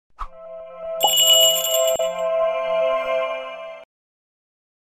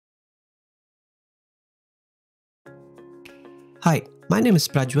Hi, my name is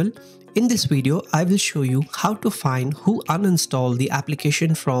Prajwal. In this video, I will show you how to find who uninstalled the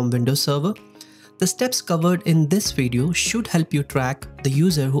application from Windows Server. The steps covered in this video should help you track the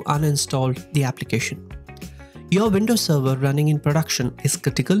user who uninstalled the application. Your Windows Server running in production is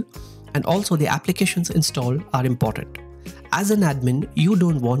critical, and also the applications installed are important. As an admin, you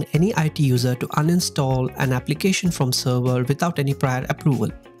don't want any IT user to uninstall an application from server without any prior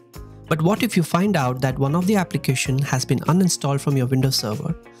approval. But what if you find out that one of the application has been uninstalled from your Windows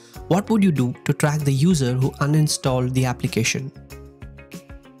Server? What would you do to track the user who uninstalled the application?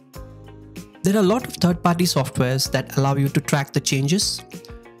 There are a lot of third-party softwares that allow you to track the changes.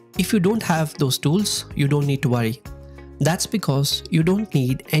 If you don't have those tools, you don't need to worry. That's because you don't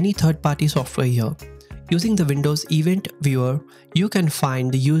need any third-party software here. Using the Windows Event Viewer, you can find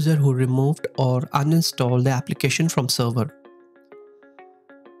the user who removed or uninstalled the application from server.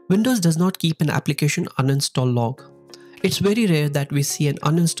 Windows does not keep an application uninstall log. It's very rare that we see an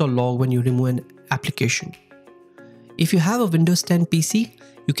uninstall log when you remove an application. If you have a Windows 10 PC,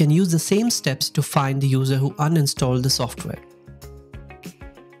 you can use the same steps to find the user who uninstalled the software.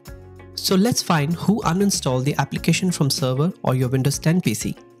 So let's find who uninstalled the application from server or your Windows 10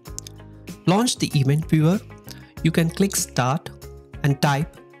 PC. Launch the Event Viewer. You can click Start and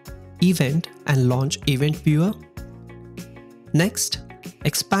type Event and launch Event Viewer. Next,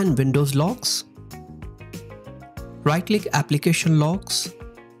 expand Windows Logs. Right-click Application Logs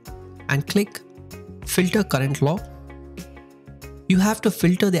and click Filter Current Log. You have to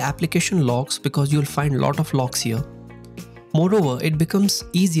filter the application logs because you'll find a lot of logs here. Moreover, it becomes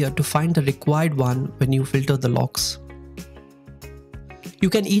easier to find the required one when you filter the logs. You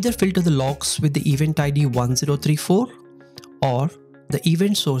can either filter the logs with the event ID 1034 or the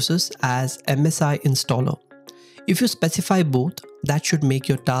event sources as MSI installer. If you specify both, that should make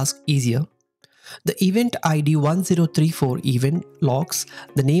your task easier. The event ID 1034 event logs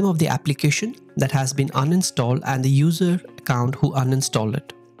the name of the application that has been uninstalled and the user account who uninstalled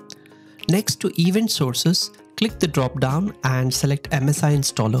it. Next to event sources, click the drop down and select MSI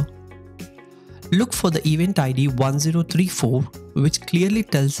installer. Look for the event ID 1034, which clearly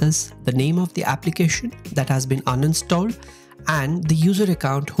tells us the name of the application that has been uninstalled and the user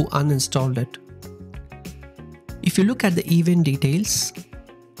account who uninstalled it. If you look at the event details,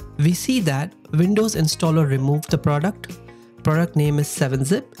 we see that Windows installer removed the product name is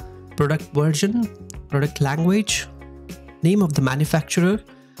 7-zip, product version, product language, name of the manufacturer,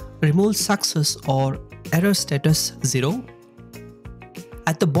 removal success or error status 0.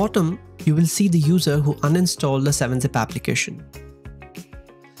 At the bottom, you will see the user who uninstalled the 7-zip application.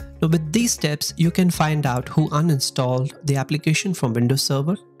 Now with these steps, you can find out who uninstalled the application from Windows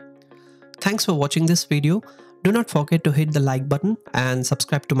Server. Thanks for watching this video. Do not forget to hit the like button and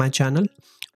subscribe to my channel.